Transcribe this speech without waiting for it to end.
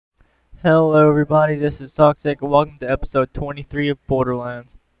Hello everybody, this is Toxic and welcome to episode 23 of Borderlands.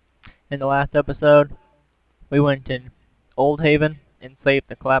 In the last episode, we went in Old Haven and saved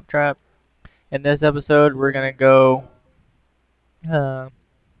the Claptrap. In this episode, we're gonna go uh,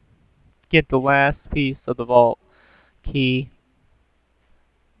 get the last piece of the vault key.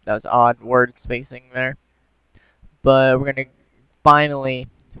 That was odd word spacing there. But we're gonna finally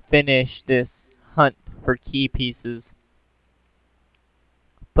finish this hunt for key pieces.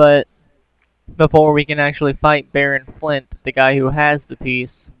 But before we can actually fight Baron Flint, the guy who has the piece,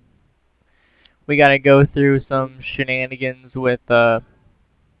 we gotta go through some shenanigans with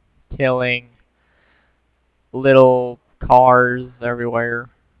killing little cars everywhere.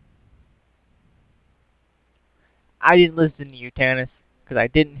 I didn't listen to you, Tanis, because I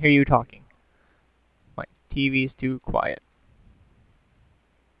didn't hear you talking. My TV's too quiet.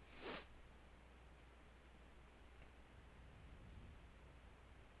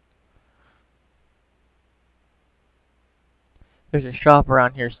 There's a shop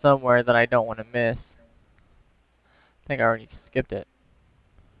around here somewhere that I don't want to miss. I think I already skipped it.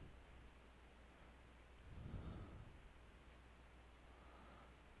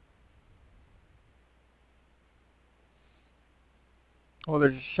 Well,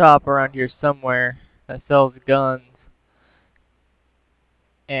 there's a shop around here somewhere that sells guns.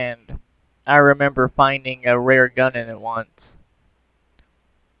 And I remember finding a rare gun in it once.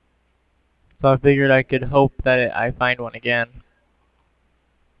 So I figured I could hope that I find one again.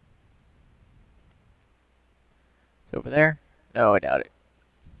 It's over there? No, I doubt it.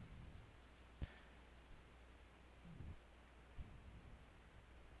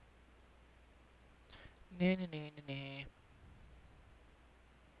 Nah, nah, nah, nah, nah.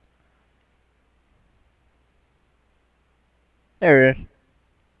 There it is.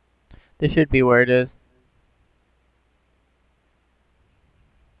 This should be where it is.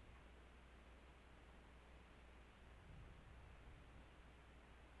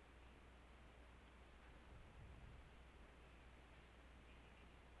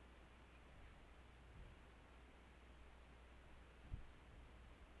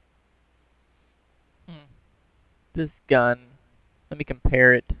 This gun. Let me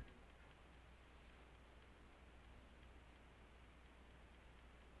compare it.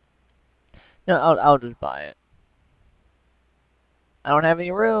 No, I'll just buy it. I don't have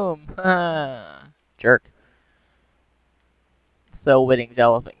any room. Jerk. So Whitting's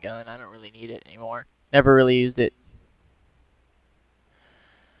elephant gun. I don't really need it anymore. Never really used it.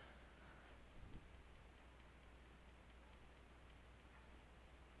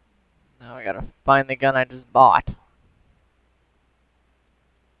 Now I gotta find the gun I just bought.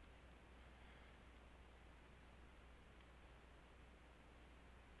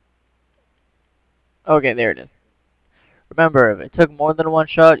 Okay, there it is. Remember, if it took more than one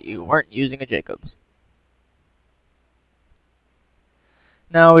shot, you weren't using a Jacobs.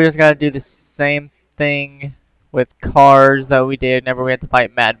 Now we just gotta do the same thing with cars that we did whenever we had to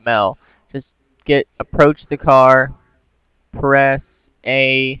fight Mad Mel. Just approach the car, press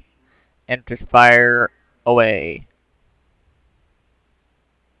A, and just fire away.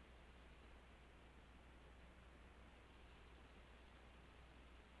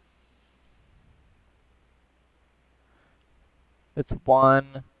 It's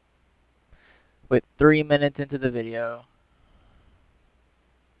one with 3 minutes into the video.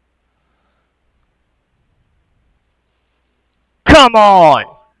 Come on!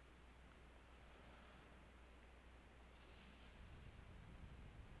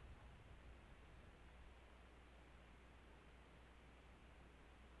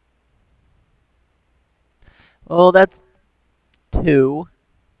 Well, that's two.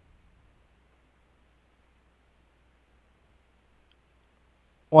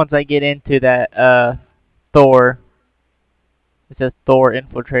 Once I get into that, Thor, it says Thor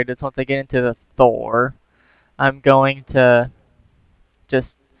infiltrated. So once I get into the Thor, I'm going to just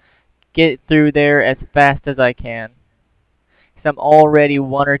get through there as fast as I can. Because I'm already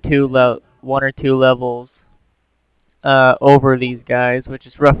one or two levels over these guys, which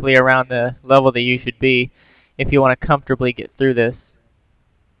is roughly around the level that you should be if you want to comfortably get through this.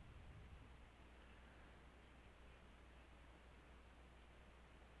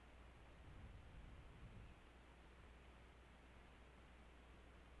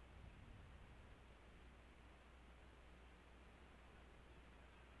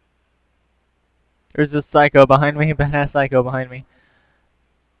 There's this psycho behind me, badass psycho behind me.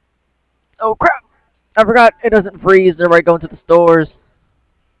 Oh crap! I forgot it doesn't freeze whenever I go into the stores.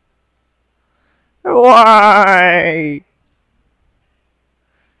 Why?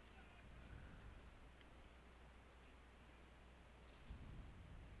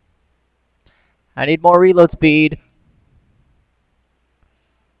 I need more reload speed.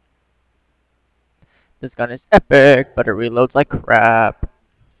 This gun is epic, but it reloads like crap.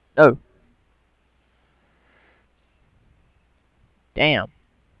 No. Damn.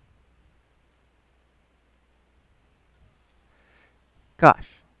 Gosh.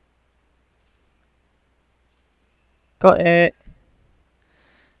 Got it.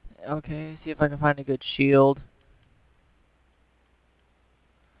 Okay, see if I can find a good shield.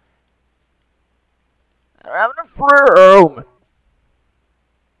 I'm having a room.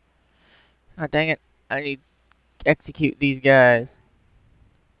 Oh, dang it. I need to execute these guys.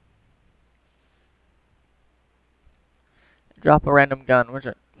 Drop a random gun. Where's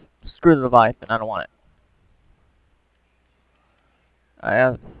it? Screw the Leviathan. I don't want it. I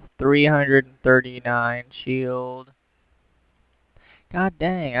have 339 shield. God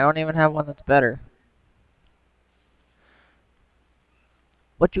dang, I don't even have one that's better.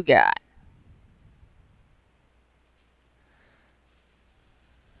 What you got?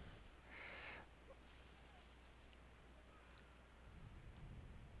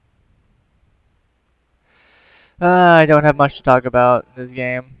 I don't have much to talk about in this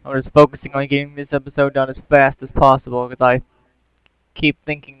game. I'm just focusing on getting this episode done as fast as possible because I keep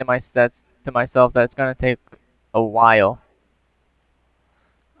thinking to myself that it's gonna take a while.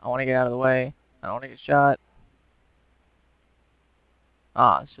 I want to get out of the way. I don't want to get shot.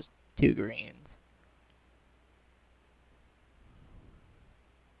 Ah, it's just 2 greens.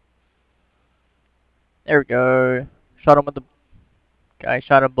 There we go. Shot him with the guy.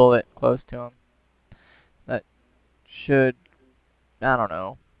 Shot a bullet close to him. That should, I don't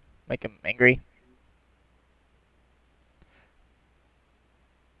know, make him angry.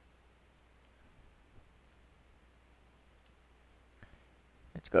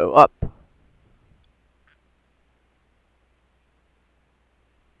 Let's go up.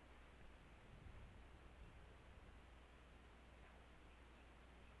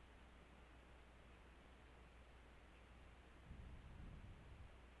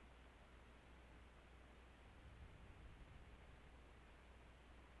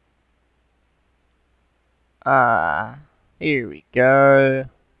 Ah, here we go.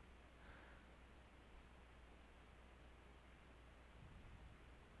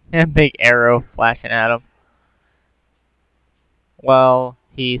 And big arrow flashing at him while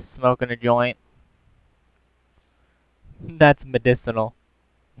he's smoking a joint. That's medicinal.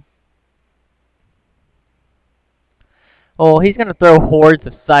 Oh, he's gonna throw hordes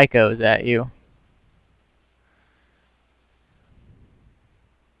of psychos at you.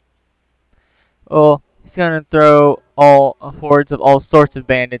 Oh, he's gonna throw all hordes of all sorts of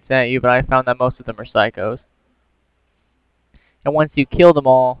bandits at you, but I found that most of them are psychos. And once you kill them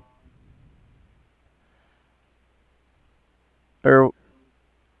all, or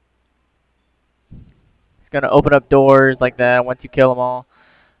he's gonna open up doors like that. Once you kill them all,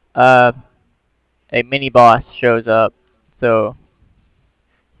 a mini boss shows up. So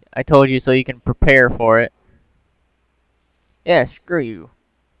I told you so you can prepare for it. Yeah, screw you.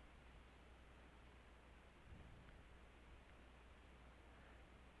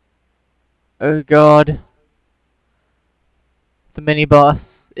 Oh god. The mini boss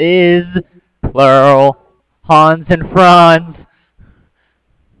is plural. Hans and Franz.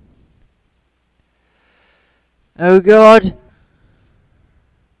 Oh god.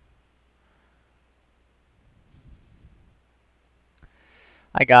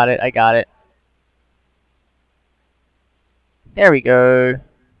 I got it, I got it. There we go.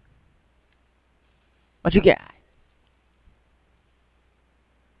 What you got?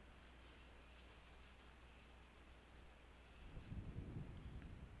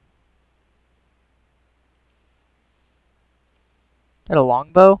 That a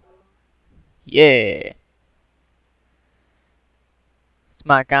longbow? Yeah. It's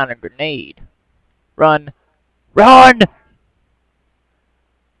my kind of grenade. Run. Run!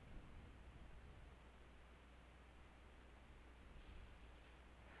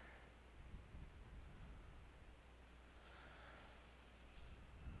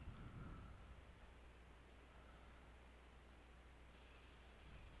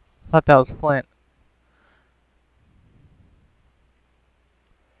 Thought that was Flint.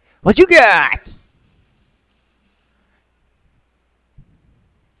 What you got?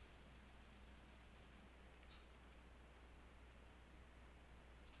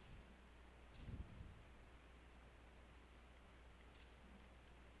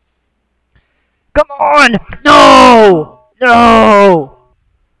 Come on! No! No!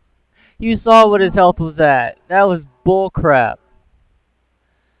 You saw what his health was at. That was bullcrap.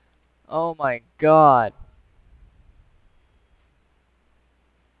 Oh my god.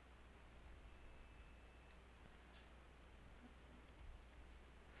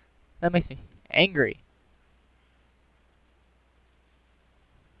 That makes me angry.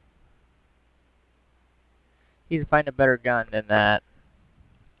 He needs to find a better gun than that.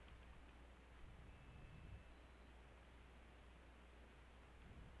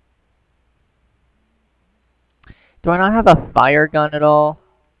 Do I not have a fire gun at all?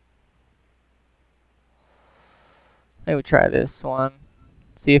 Maybe try this one.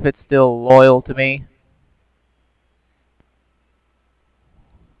 See if it's still loyal to me.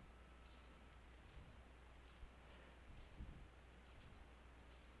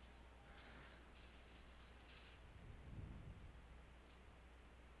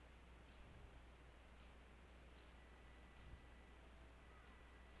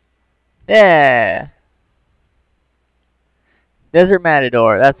 Yeah! Desert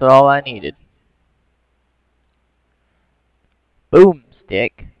Matador, that's all I needed.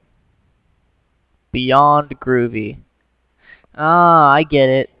 Boomstick. Beyond groovy. Ah, I get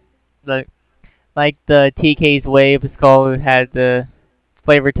it. Like the TK's Wave is called, had the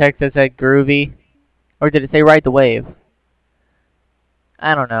flavor text that said groovy. Or did it say Ride the Wave?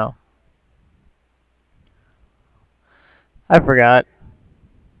 I don't know. I forgot.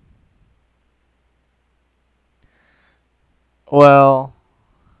 Well,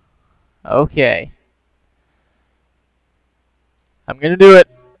 okay. I'm gonna do it.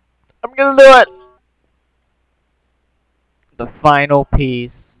 I'm gonna do it! The final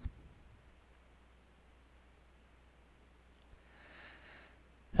piece.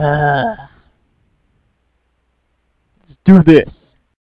 Let's do this.